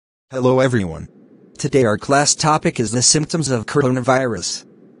Hello everyone. Today our class topic is the symptoms of coronavirus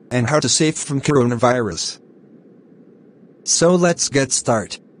and how to save from coronavirus. So let's get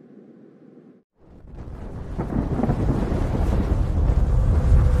started.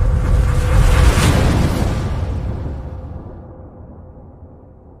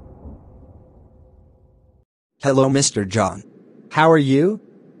 Hello Mr. John. How are you?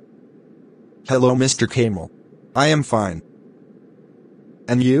 Hello Mr. Camel. I am fine.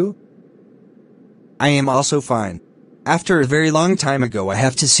 And you? I am also fine. After a very long time ago I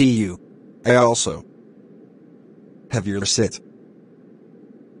have to see you. I also. Have your sit.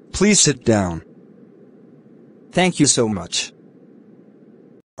 Please sit down. Thank you so much.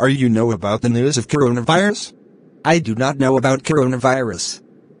 Are you know about the news of coronavirus? I do not know about coronavirus.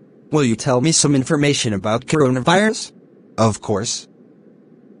 Will you tell me some information about coronavirus? Of course.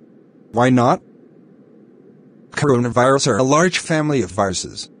 Why not? Coronavirus are a large family of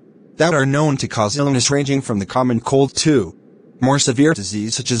viruses that are known to cause illness ranging from the common cold to more severe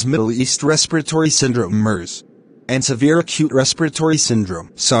disease such as Middle East Respiratory Syndrome MERS and severe acute respiratory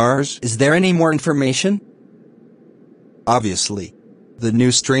syndrome SARS. Is there any more information? Obviously. The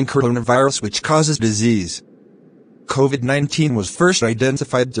new strain coronavirus which causes disease COVID-19 was first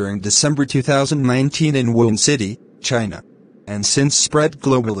identified during December 2019 in Wuhan City, China, and since spread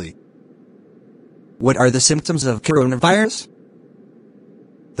globally. What are the symptoms of coronavirus?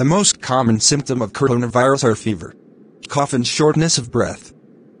 The most common symptom of coronavirus are fever, cough and shortness of breath.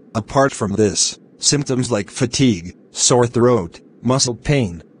 Apart from this, symptoms like fatigue, sore throat, muscle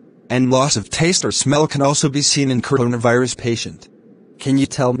pain, and loss of taste or smell can also be seen in coronavirus patient. Can you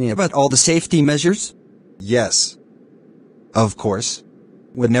tell me about all the safety measures? Yes. Of course.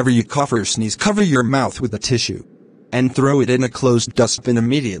 Whenever you cough or sneeze, cover your mouth with a tissue and throw it in a closed dustbin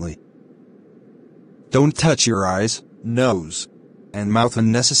immediately. Don't touch your eyes, nose, and mouth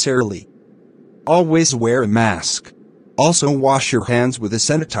unnecessarily. Always wear a mask. Also wash your hands with a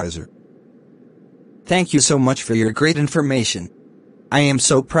sanitizer. Thank you so much for your great information. I am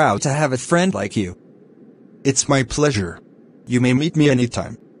so proud to have a friend like you. It's my pleasure. You may meet me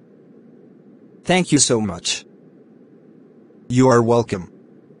anytime. Thank you so much. You are welcome.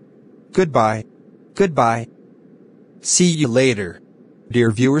 Goodbye. Goodbye. See you later.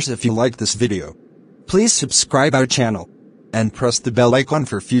 Dear viewers, if you like this video, please subscribe our channel and press the bell icon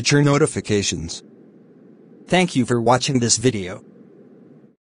for future notifications. Thank you for watching this video.